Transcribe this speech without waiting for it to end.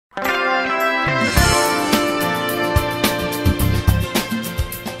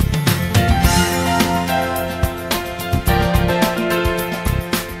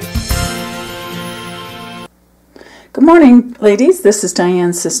morning, ladies. This is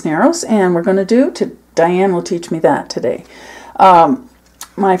Diane Cisneros, and we're going to Diane will teach me that today.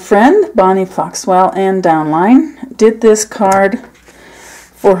 My friend Bonnie Foxwell and Downline did this card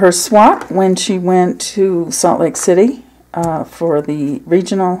for her swap when she went to Salt Lake City for the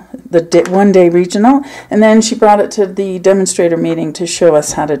regional, one-day regional, and then she brought it to the demonstrator meeting to show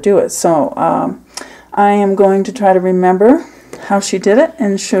us how to do it. So I am going to try to remember how she did it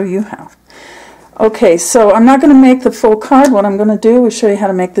and show you how. Okay, so I'm not going to make the full card. What I'm going to do is show you how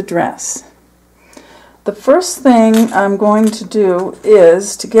to make the dress. The first thing I'm going to do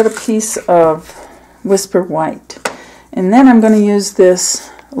is to get a piece of Whisper White. And then I'm going to use this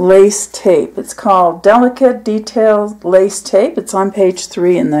lace tape. It's called Delicate Detailed Lace Tape. It's on page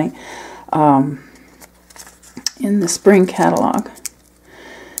 3 in the spring catalog.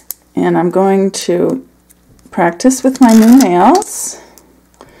 And I'm going to practice with my new nails.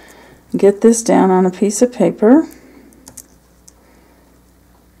 Get this down on a piece of paper.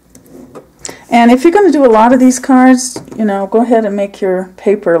 And if you're going to do a lot of these cards, go ahead and make your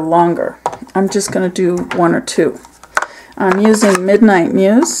paper longer. I'm just going to do 1 or 2. I'm using Midnight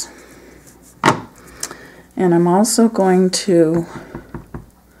Muse. And I'm also going to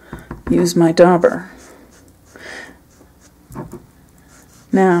use my dauber.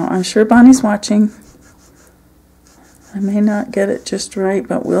 Now, I'm sure Bonnie's watching. I may not get it just right,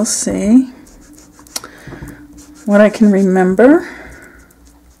 but we'll see. What I can remember.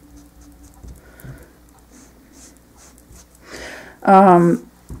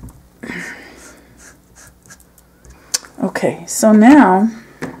 Okay, so now,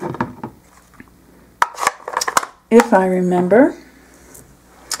 if I remember,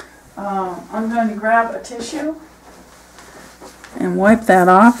 I'm going to grab a tissue and wipe that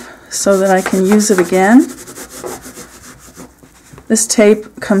off so that I can use it again. This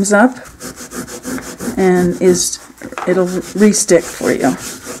tape comes up and it'll re-stick for you.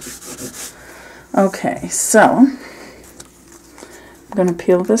 Okay, so I'm going to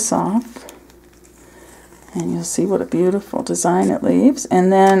peel this off and you'll see what a beautiful design it leaves.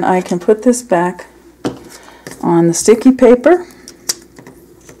 And then I can put this back on the sticky paper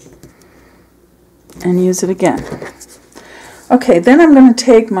and use it again. Okay, then I'm going to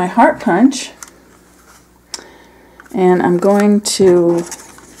take my heart punch and I'm going to,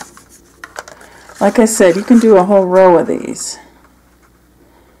 like I said, you can do a whole row of these,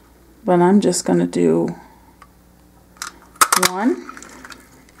 but I'm just going to do 1.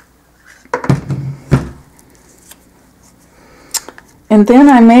 And then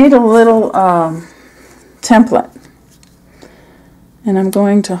I made a little template, and I'm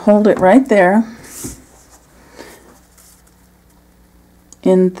going to hold it right there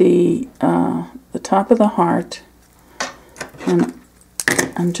in the top of the heart. And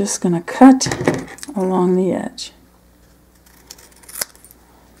I'm just going to cut along the edge.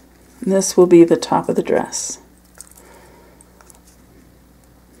 This will be the top of the dress.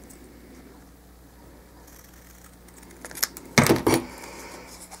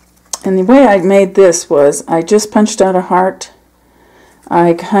 And the way I made this was I just punched out a heart.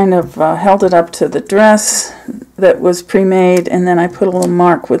 I kind of held it up to the dress that was pre-made, and then I put a little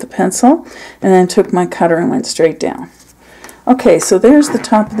mark with a pencil, and then took my cutter and went straight down. Okay, so there's the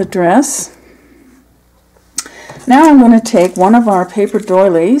top of the dress. Now I'm going to take one of our paper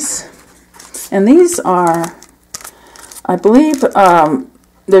doilies, and these are, I believe,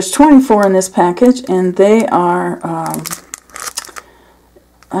 there's 24 in this package, and they are,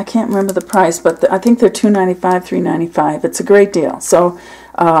 I can't remember the price, but I think they're $2.95, $3.95. It's a great deal. So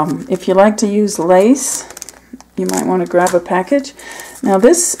if you like to use lace, you might want to grab a package. Now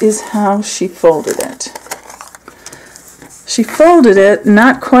this is how she folded it. She folded it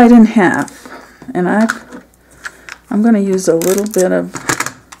not quite in half, and I'm going to use a little bit of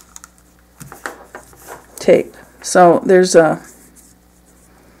tape. So there's a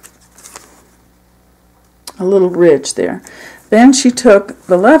little ridge there. Then she took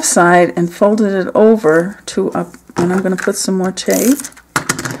the left side and folded it over to a, and I'm going to put some more tape,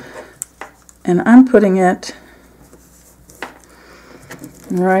 and I'm putting it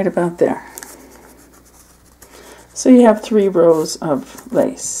right about there. So you have 3 rows of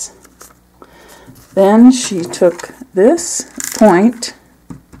lace. Then she took this point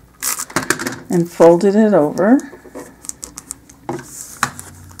and folded it over.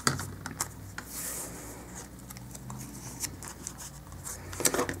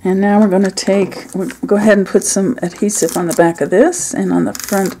 And now we're going to go ahead and put some adhesive on the back of this and on the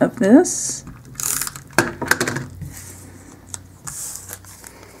front of this.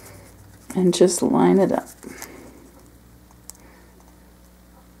 And just line it up.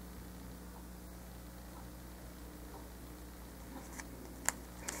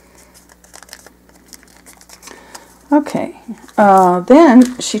 Okay,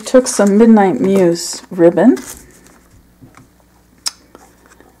 then she took some Midnight Muse ribbon.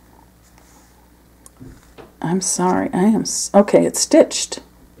 I'm sorry, okay, it's stitched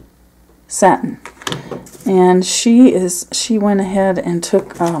satin. And she went ahead and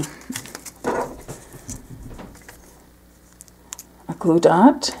took a glue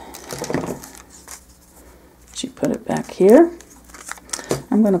dot. She put it back here.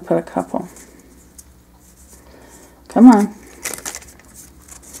 I'm going to put a couple. Come on.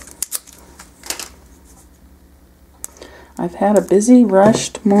 I've had a busy,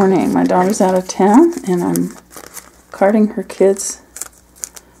 rushed morning. My daughter's out of town, and I'm carting her kids.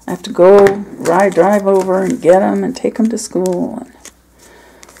 I have to go drive over and get them and take them to school.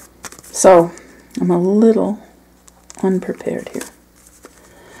 So I'm a little unprepared here.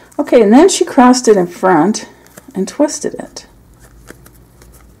 Okay, and then she crossed it in front and twisted it.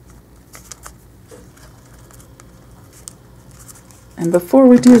 And before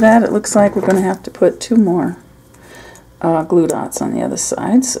we do that, it looks like we're going to have to put 2 more glue dots on the other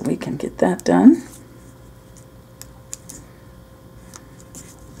side so we can get that done.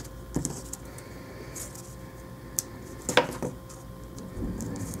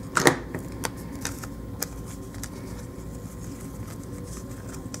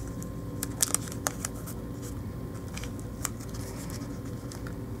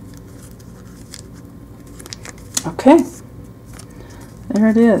 Okay, there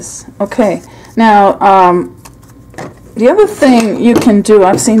it is. Okay, now the other thing you can do,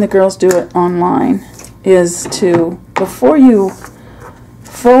 I've seen the girls do it online, is to, before you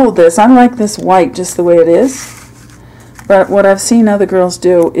fold this, I like this white just the way it is, but what I've seen other girls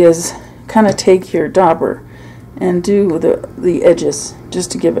do is kind of take your dauber and do the edges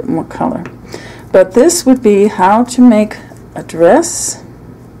just to give it more color. But this would be how to make a dress,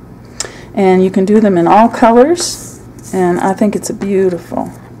 and you can do them in all colors, and I think it's a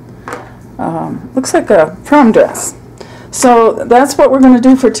beautiful, looks like a prom dress. So that's what we're going to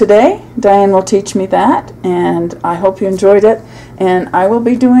do for today. Diane will teach me that, and I hope you enjoyed it, and I will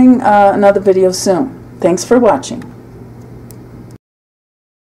be doing another video soon. Thanks for watching.